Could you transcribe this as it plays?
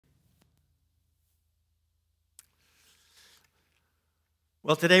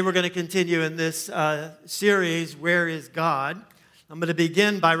Well, today we're going to continue in this series, Where is God? I'm going to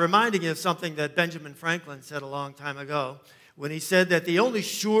begin by reminding you of something that Benjamin Franklin said a long time ago when he said that the only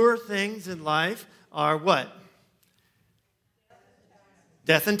sure things in life are what?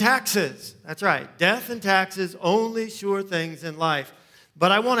 Death and taxes. That's right. Death and taxes, only sure things in life.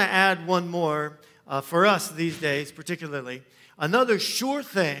 But I want to add one more for us these days, particularly. Another sure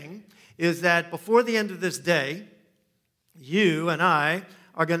thing is that before the end of this day, you and I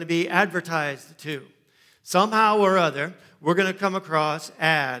are going to be advertised to. Somehow or other, we're going to come across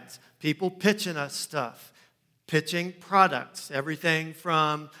ads, people pitching us stuff, pitching products, everything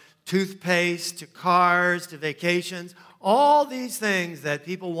from toothpaste to cars to vacations, all these things that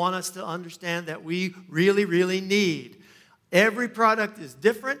people want us to understand that we really, really need. Every product is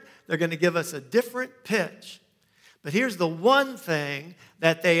different. They're going to give us a different pitch. But here's the one thing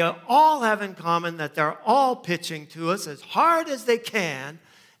that they all have in common, that they're all pitching to us as hard as they can,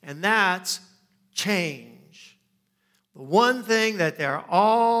 and that's change. The one thing that they're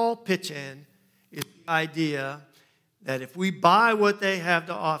all pitching is the idea that if we buy what they have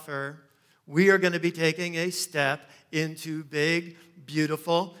to offer, we are going to be taking a step into big,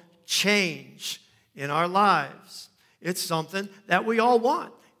 beautiful change in our lives. It's something that we all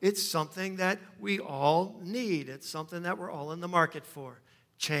want. It's something that we all need. It's something that we're all in the market for.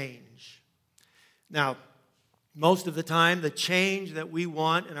 Change. Now, most of the time, the change that we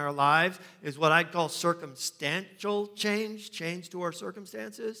want in our lives is what I'd call circumstantial change to our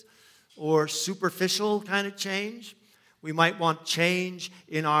circumstances, or superficial kind of change. We might want change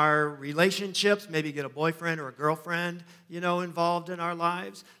in our relationships, maybe get a boyfriend or a girlfriend, involved in our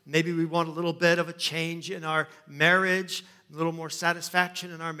lives. Maybe we want a little bit of a change in our marriage, a little more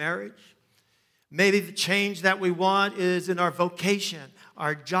satisfaction in our marriage. Maybe the change that we want is in our vocation,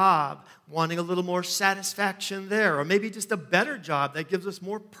 our job, wanting a little more satisfaction there, or maybe just a better job that gives us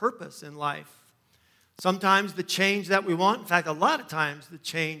more purpose in life. Sometimes the change that we want, in fact, a lot of times the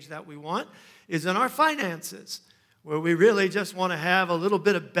change that we want is in our finances, where we really just want to have a little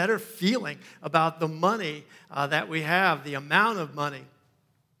bit of better feeling about the money that we have, the amount of money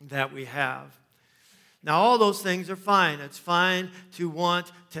that we have. Now, all those things are fine. It's fine to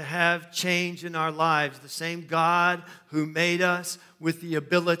want to have change in our lives. The same God who made us with the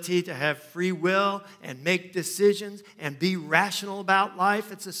ability to have free will and make decisions and be rational about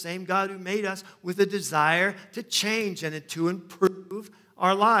life, it's the same God who made us with a desire to change and to improve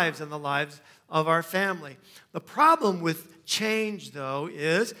our lives and the lives of our family. The problem with change, though,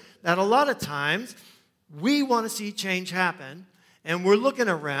 is that a lot of times we want to see change happen, and we're looking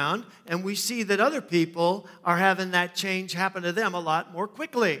around, and we see that other people are having that change happen to them a lot more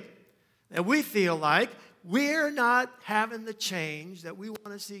quickly. And we feel like we're not having the change that we want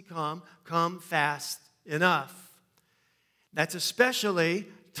to see come fast enough. That's especially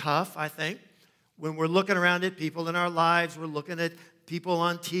tough, I think, when we're looking around at people in our lives. We're looking at people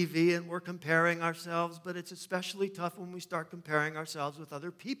on TV, and we're comparing ourselves, but it's especially tough when we start comparing ourselves with other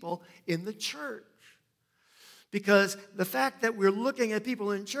people in the church. Because the fact that we're looking at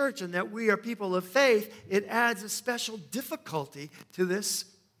people in church and that we are people of faith, it adds a special difficulty to this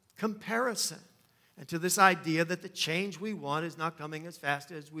comparison and to this idea that the change we want is not coming as fast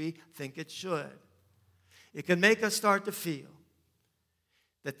as we think it should. It can make us start to feel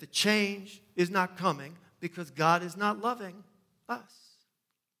that the change is not coming because God is not loving us.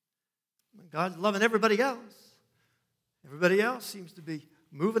 God's loving everybody else. Everybody else seems to be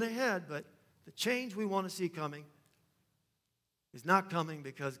moving ahead, but the change we want to see coming is not coming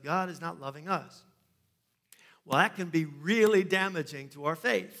because God is not loving us. Well, that can be really damaging to our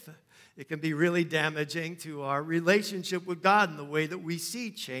faith. It can be really damaging to our relationship with God and the way that we see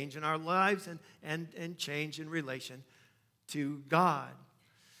change in our lives and change in relation to God.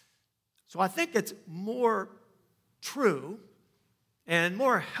 So I think it's more true and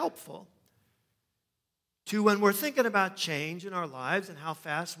more helpful to, when we're thinking about change in our lives and how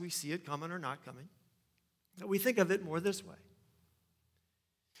fast we see it coming or not coming, that we think of it more this way.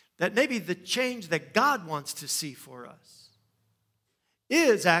 That maybe the change that God wants to see for us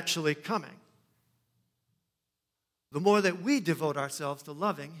is actually coming the more that we devote ourselves to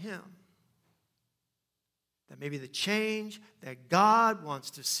loving Him. That maybe the change that God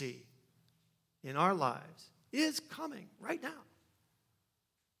wants to see in our lives is coming right now,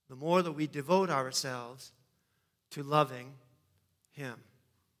 the more that we devote ourselves to loving Him.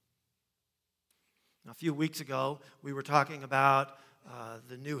 Now, a few weeks ago, we were talking about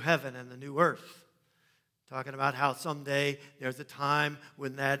the new heaven and the new earth. talking about how someday there's a time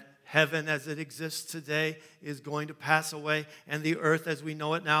when that heaven as it exists today is going to pass away, and the earth as we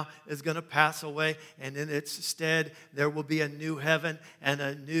know it now is going to pass away, and in its stead there will be a new heaven and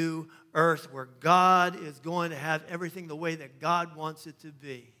a new earth where God is going to have everything the way that God wants it to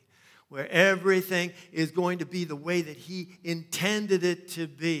be, where everything is going to be the way that He intended it to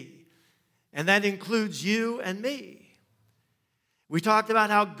be. And that includes you and me. We talked about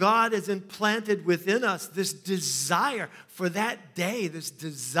how God has implanted within us this desire for that day, this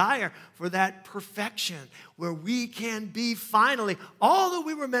desire for that perfection, where we can be finally all that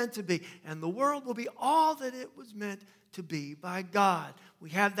we were meant to be, and the world will be all that it was meant to be by God. We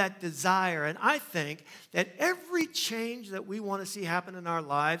have that desire, and I think that every change that we want to see happen in our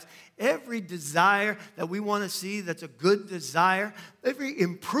lives, every desire that we want to see that's a good desire, every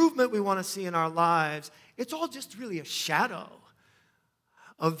improvement we want to see in our lives, it's all just really a shadow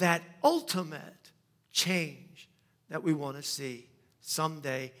of that ultimate change that we want to see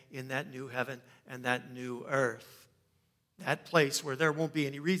someday in that new heaven and that new earth. That place where there won't be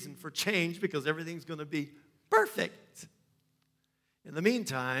any reason for change because everything's going to be perfect. In the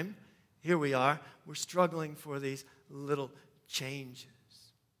meantime, here we are, we're struggling for these little changes.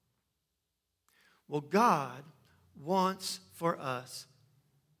 Well, God wants for us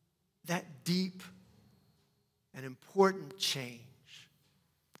that deep and important change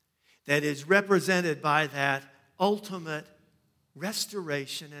that is represented by that ultimate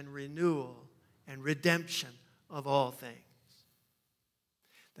restoration and renewal and redemption of all things.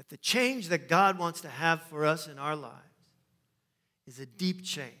 That the change that God wants to have for us in our lives is a deep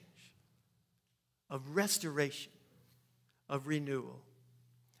change of restoration, of renewal,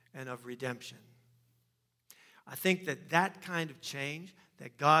 and of redemption. I think that that kind of change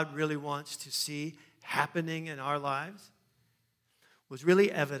that God really wants to see happening in our lives was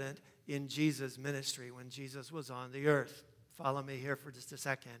really evident in Jesus' ministry when Jesus was on the earth. Follow me here for just a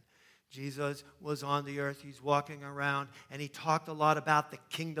second. Jesus was on the earth. He's walking around, and he talked a lot about the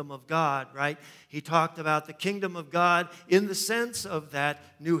kingdom of God, right? He talked about the kingdom of God in the sense of that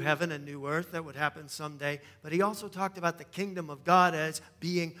new heaven and new earth that would happen someday. But he also talked about the kingdom of God as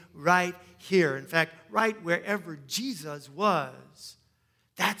being right here. In fact, right wherever Jesus was,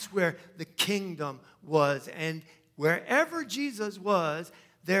 that's where the kingdom was. And wherever Jesus was,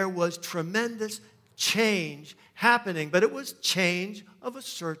 there was tremendous change happening, but it was change of a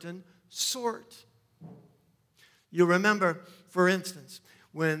certain sort. You remember, for instance,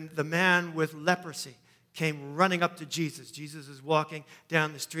 when the man with leprosy came running up to Jesus. Jesus is walking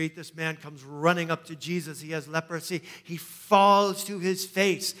down the street. This man comes running up to Jesus. He has leprosy. He falls to his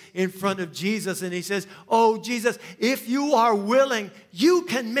face in front of Jesus, and he says, "Oh, Jesus, if you are willing, you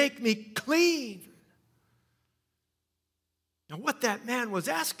can make me clean." Now, what that man was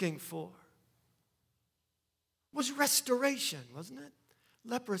asking for was restoration, wasn't it?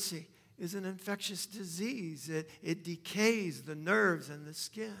 Leprosy is an infectious disease. It decays the nerves and the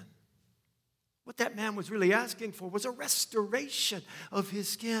skin. What that man was really asking for was a restoration of his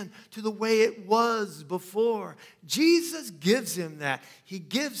skin to the way it was before. Jesus gives him that. He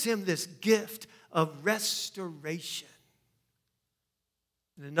gives him this gift of restoration.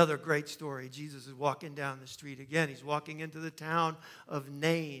 In another great story, Jesus is walking down the street again. He's walking into the town of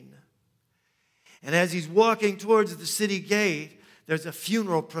Nain. And as he's walking towards the city gate, there's a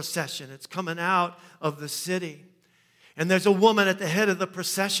funeral procession. It's coming out of the city. And there's a woman at the head of the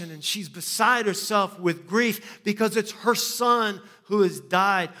procession, and she's beside herself with grief because it's her son who has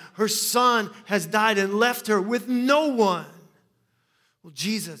died. Her son has died and left her with no one. Well,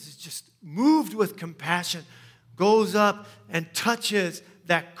 Jesus is just moved with compassion, goes up and touches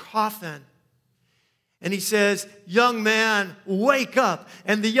that coffin. And he says, "Young man, wake up."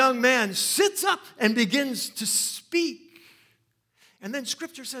 And the young man sits up and begins to speak. And then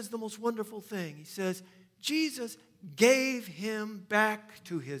Scripture says the most wonderful thing. He says, Jesus gave him back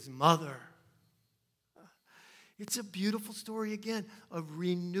to his mother. It's a beautiful story again of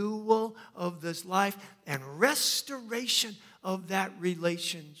renewal of this life and restoration of that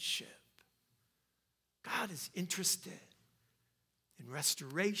relationship. God is interested in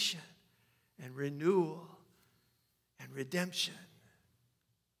restoration and renewal and redemption.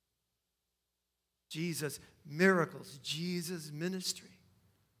 Jesus' miracles, Jesus' ministry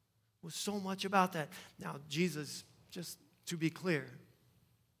was so much about that. Now, Jesus, just to be clear,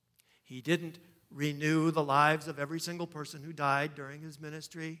 he didn't renew the lives of every single person who died during his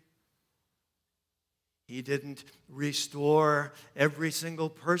ministry. He didn't restore every single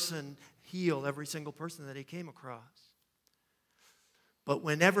person, heal every single person that he came across. But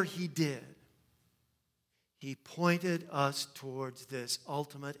whenever he did, He pointed us towards this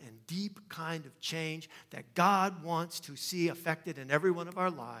ultimate and deep kind of change that God wants to see affected in every one of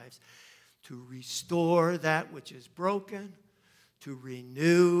our lives, to restore that which is broken, to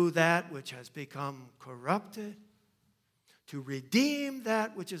renew that which has become corrupted, to redeem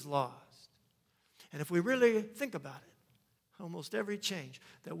that which is lost. And if we really think about it, almost every change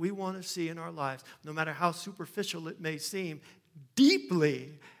that we want to see in our lives, no matter how superficial it may seem,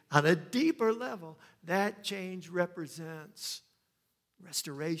 deeply, on a deeper level, that change represents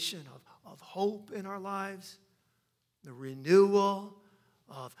restoration of hope in our lives, the renewal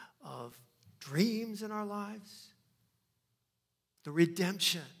of dreams in our lives, the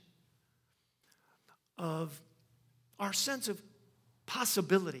redemption of our sense of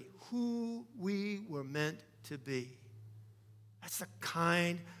possibility, who we were meant to be. That's the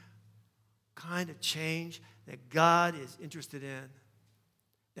kind of change that God is interested in,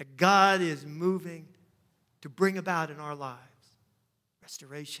 that God is moving to bring about in our lives.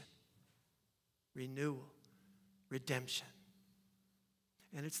 Restoration, renewal, redemption.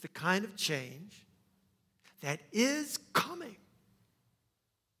 And it's the kind of change that is coming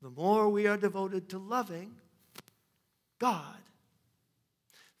the more we are devoted to loving God.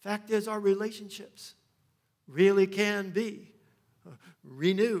 Fact is, our relationships really can be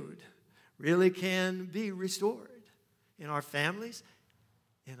renewed, really can be restored in our families,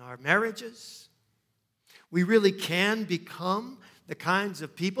 in our marriages. We really can become the kinds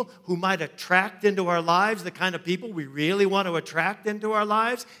of people who might attract into our lives, the kind of people we really want to attract into our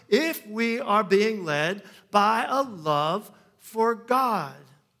lives, if we are being led by a love for God.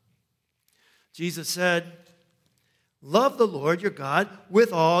 Jesus said, love the Lord your God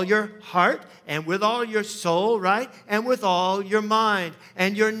with all your heart and with all your soul, right? And with all your mind,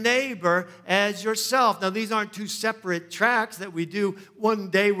 and your neighbor as yourself. Now, these aren't two separate tracks that we do. One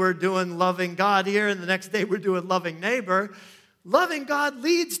day we're doing loving God here, and the next day we're doing loving neighbor. Loving God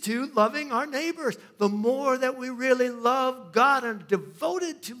leads to loving our neighbors. The more that we really love God and are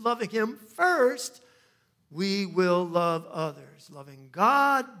devoted to loving Him first, we will love others. Loving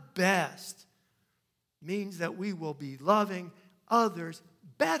God best means that we will be loving others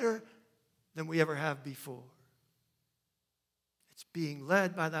better than we ever have before. It's being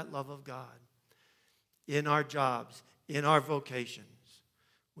led by that love of God in our jobs, in our vocations.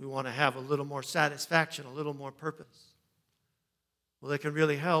 We want to have a little more satisfaction, a little more purpose. Well, it can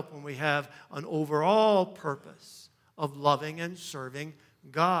really help when we have an overall purpose of loving and serving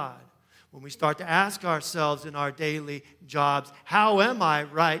God. When we start to ask ourselves in our daily jobs, how am I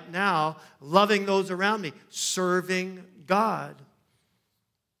right now loving those around me, serving God?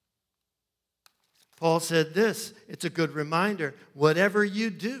 Paul said this, it's a good reminder, whatever you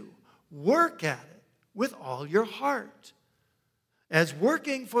do, work at it with all your heart, as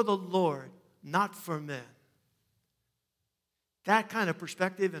working for the Lord, not for men. That kind of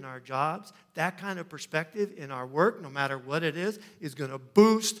perspective in our jobs, that kind of perspective in our work, no matter what it is going to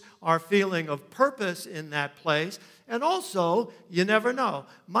boost our feeling of purpose in that place. And also, you never know,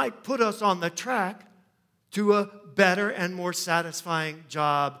 might put us on the track to a better and more satisfying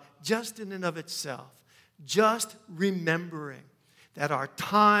job just in and of itself. Just remembering that our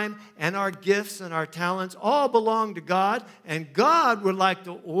time and our gifts and our talents all belong to God, and God would like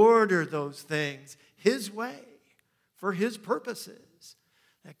to order those things His way, for His purposes.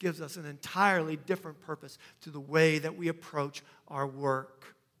 That gives us an entirely different purpose to the way that we approach our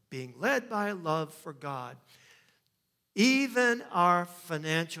work, being led by a love for God. Even our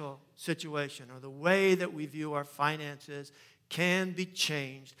financial situation, or the way that we view our finances, can be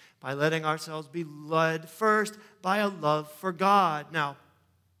changed by letting ourselves be led first by a love for God. Now,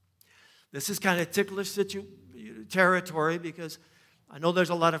 this is kind of ticklish territory, because I know there's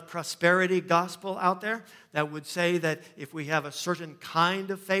a lot of prosperity gospel out there that would say that if we have a certain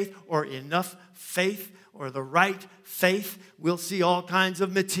kind of faith or enough faith or the right faith, we'll see all kinds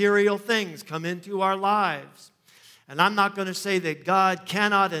of material things come into our lives. And I'm not going to say that God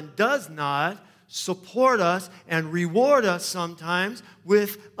cannot and does not support us and reward us sometimes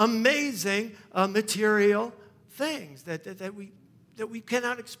with amazing material things that we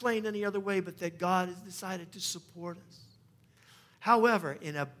cannot explain any other way, but that God has decided to support us. However,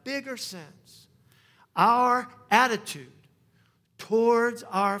 in a bigger sense, our attitude towards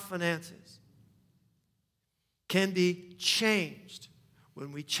our finances can be changed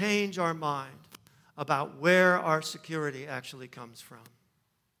when we change our mind about where our security actually comes from.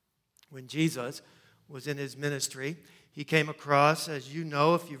 When Jesus was in His ministry, He came across, as you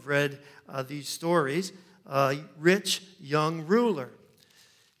know if you've read these stories, a rich young ruler.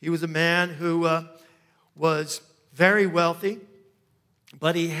 He was a man who was very wealthy.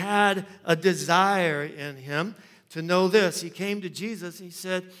 But he had a desire in him to know this. He came to Jesus. He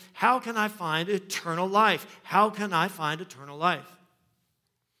said, how can I find eternal life? How can I find eternal life?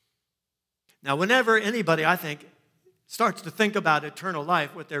 Now, whenever anybody, I think, starts to think about eternal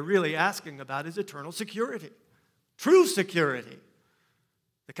life, what they're really asking about is eternal security. True security.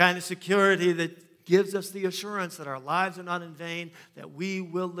 The kind of security that gives us the assurance that our lives are not in vain, that we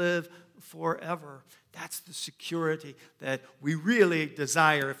will live forever. That's the security that we really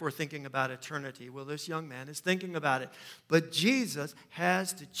desire if we're thinking about eternity. Well, this young man is thinking about it. But Jesus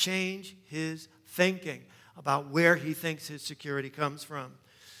has to change his thinking about where he thinks his security comes from.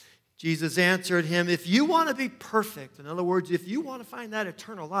 Jesus answered him, if you want to be perfect, in other words, if you want to find that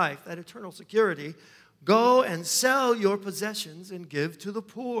eternal life, that eternal security, go and sell your possessions and give to the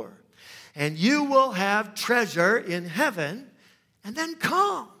poor, and you will have treasure in heaven, and then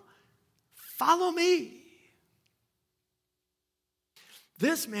come, follow me.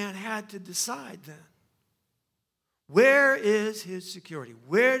 This man had to decide then, where is his security?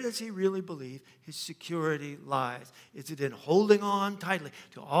 Where does he really believe his security lies? Is it in holding on tightly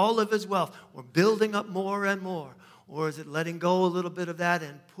to all of his wealth, or building up more and more? Or is it letting go a little bit of that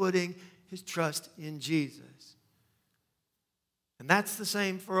and putting his trust in Jesus? And that's the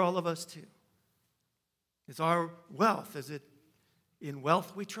same for all of us too. Is our wealth, is it in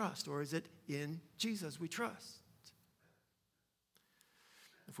wealth we trust, or is it in Jesus we trust?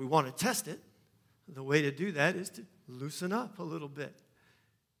 If we want to test it, the way to do that is to loosen up a little bit,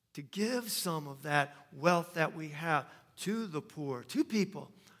 to give some of that wealth that we have to the poor, to people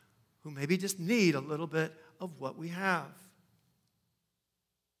who maybe just need a little bit of what we have.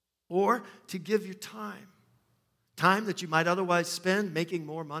 Or to give your time that you might otherwise spend making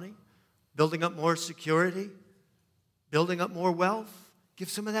more money, building up more security, building up more wealth. Give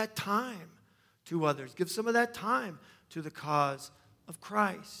some of that time to others. Give some of that time to the cause of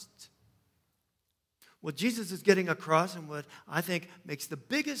Christ. What Jesus is getting across, and what I think makes the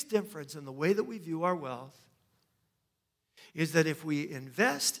biggest difference in the way that we view our wealth, is that if we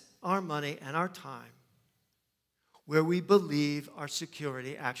invest our money and our time where we believe our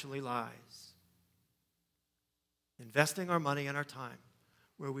security actually lies, investing our money and our time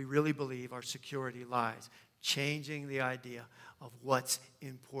where we really believe our security lies, changing the idea of what's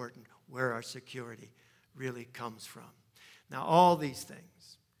important, where our security really comes from. Now, all these things,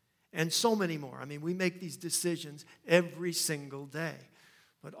 and so many more. I mean, we make these decisions every single day.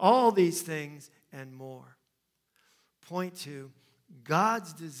 But all these things and more point to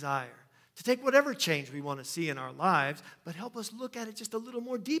God's desire to take whatever change we want to see in our lives, but help us look at it just a little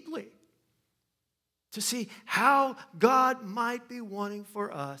more deeply, to see how God might be wanting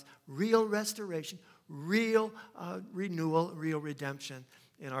for us real restoration, real renewal, real redemption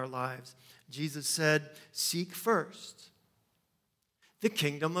in our lives. Jesus said, seek first the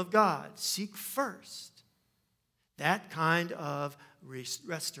kingdom of God. Seek first that kind of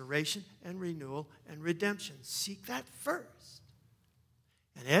restoration and renewal and redemption. Seek that first.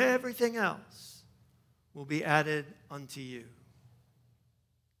 And everything else will be added unto you.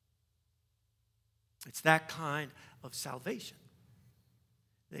 It's that kind of salvation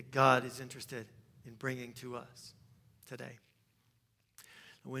that God is interested in bringing to us today.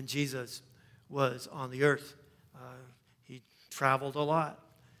 When Jesus was on the earth, he traveled a lot.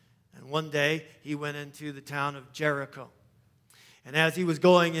 And one day, he went into the town of Jericho. And as he was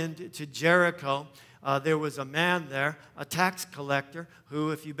going into Jericho, there was a man there, a tax collector,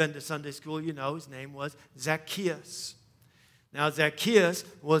 who, if you've been to Sunday school, you know his name was Zacchaeus. Now, Zacchaeus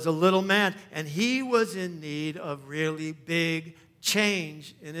was a little man, and he was in need of really big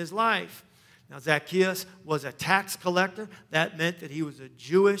change in his life. Now, Zacchaeus was a tax collector. That meant that he was a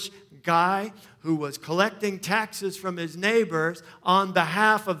Jewish guy who was collecting taxes from his neighbors on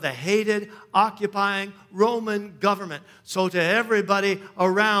behalf of the hated, occupying Roman government. So to everybody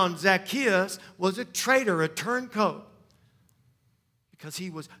around, Zacchaeus was a traitor, a turncoat, because he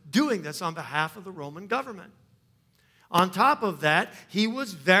was doing this on behalf of the Roman government. On top of that, he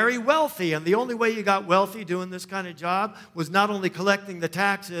was very wealthy, and the only way you got wealthy doing this kind of job was not only collecting the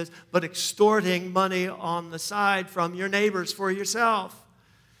taxes, but extorting money on the side from your neighbors for yourself.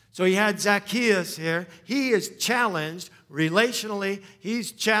 So you had Zacchaeus here. He is challenged relationally.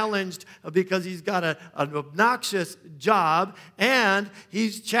 He's challenged because he's got an obnoxious job, and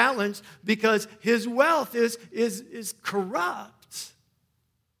he's challenged because his wealth is corrupt.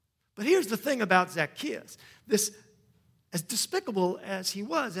 But here's the thing about Zacchaeus. As despicable as he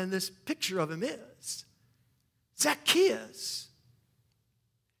was, and this picture of him is, Zacchaeus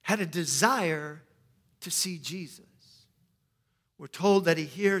had a desire to see Jesus. we're told that he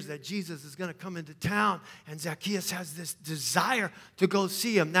hears that Jesus is going to come into town, and Zacchaeus has this desire to go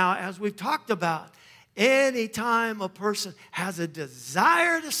see him. Now, as we've talked about, anytime a person has a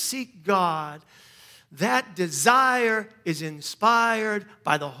desire to seek God, that desire is inspired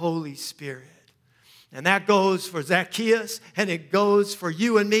by the Holy Spirit. And that goes for Zacchaeus, and it goes for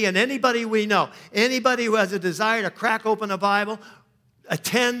you and me and anybody we know. Anybody who has a desire to crack open a Bible,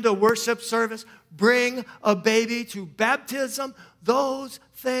 attend a worship service, bring a baby to baptism, those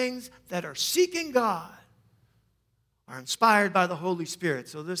things that are seeking God are inspired by the Holy Spirit.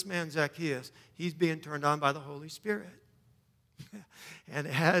 So this man Zacchaeus, he's being turned on by the Holy Spirit. And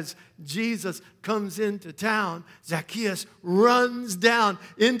as Jesus comes into town, Zacchaeus runs down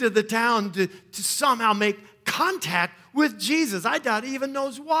into the town to somehow make contact with Jesus. I doubt he even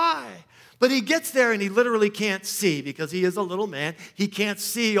knows why. But he gets there and he literally can't see because he is a little man. He can't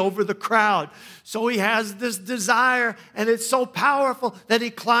see over the crowd. So he has this desire, and it's so powerful that he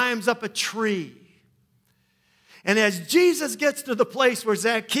climbs up a tree. And as Jesus gets to the place where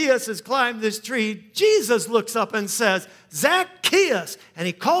Zacchaeus has climbed this tree, Jesus looks up and says, Zacchaeus, and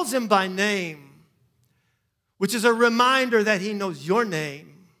he calls him by name, which is a reminder that he knows your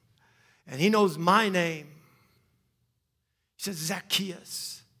name and he knows my name. He says,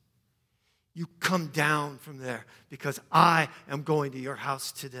 Zacchaeus, you come down from there because I am going to your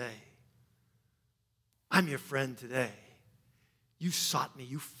house today. I'm your friend today. You sought me,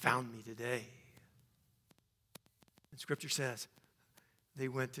 you found me today. And Scripture says they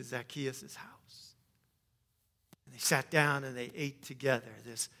went to Zacchaeus' house. And they sat down and they ate together,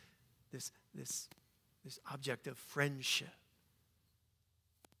 this object of friendship.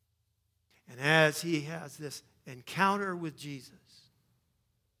 And as he has this encounter with Jesus,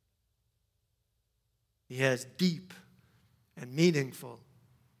 he has deep and meaningful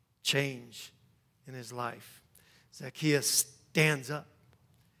change in his life. Zacchaeus stands up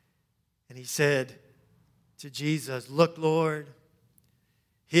and he said to Jesus, look, Lord,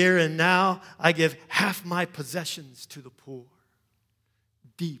 here and now I give half my possessions to the poor.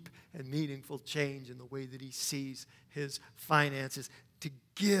 Deep and meaningful change in the way that he sees his finances, to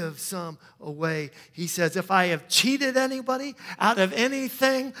give some away. He says, if I have cheated anybody out of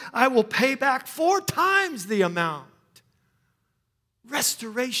anything, I will pay back 4 times the amount.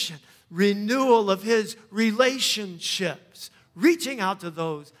 Restoration, renewal of his relationships, reaching out to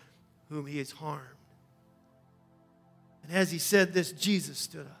those whom he has harmed. And as he said this, Jesus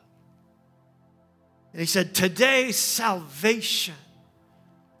stood up. And he said, today salvation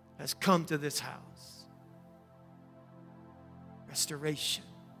has come to this house. Restoration,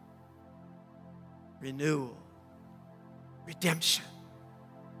 renewal, redemption.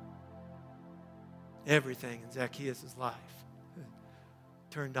 Everything in Zacchaeus' life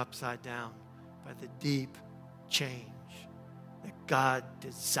turned upside down by the deep change that God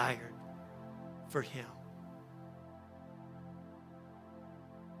desired for him.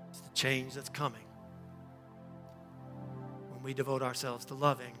 It's the change that's coming when we devote ourselves to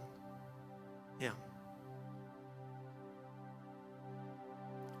loving him.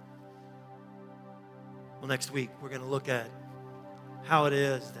 Well, next week we're going to look at how it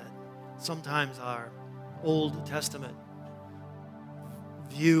is that sometimes our Old Testament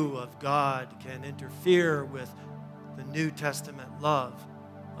view of God can interfere with the New Testament love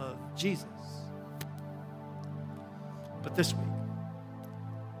of Jesus. But this week,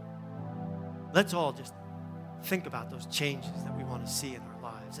 let's all just think about those changes that we want to see in our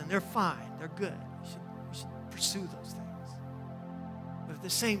lives. And they're fine. They're good. We should pursue those things. But at the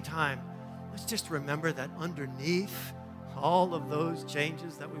same time, let's just remember that underneath all of those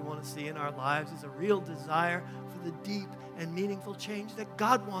changes that we want to see in our lives is a real desire for the deep and meaningful change that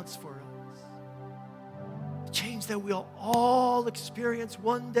God wants for us. The change that we'll all experience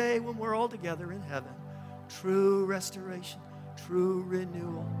one day when we're all together in heaven. True restoration, true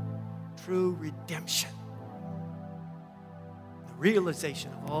renewal, true redemption. The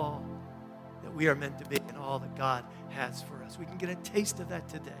realization of all that we are meant to be and all that God has for us. We can get a taste of that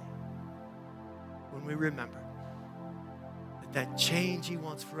today when we remember that change he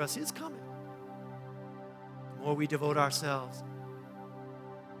wants for us is coming. The more we devote ourselves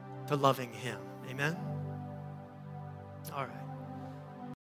to loving him. Amen? All right.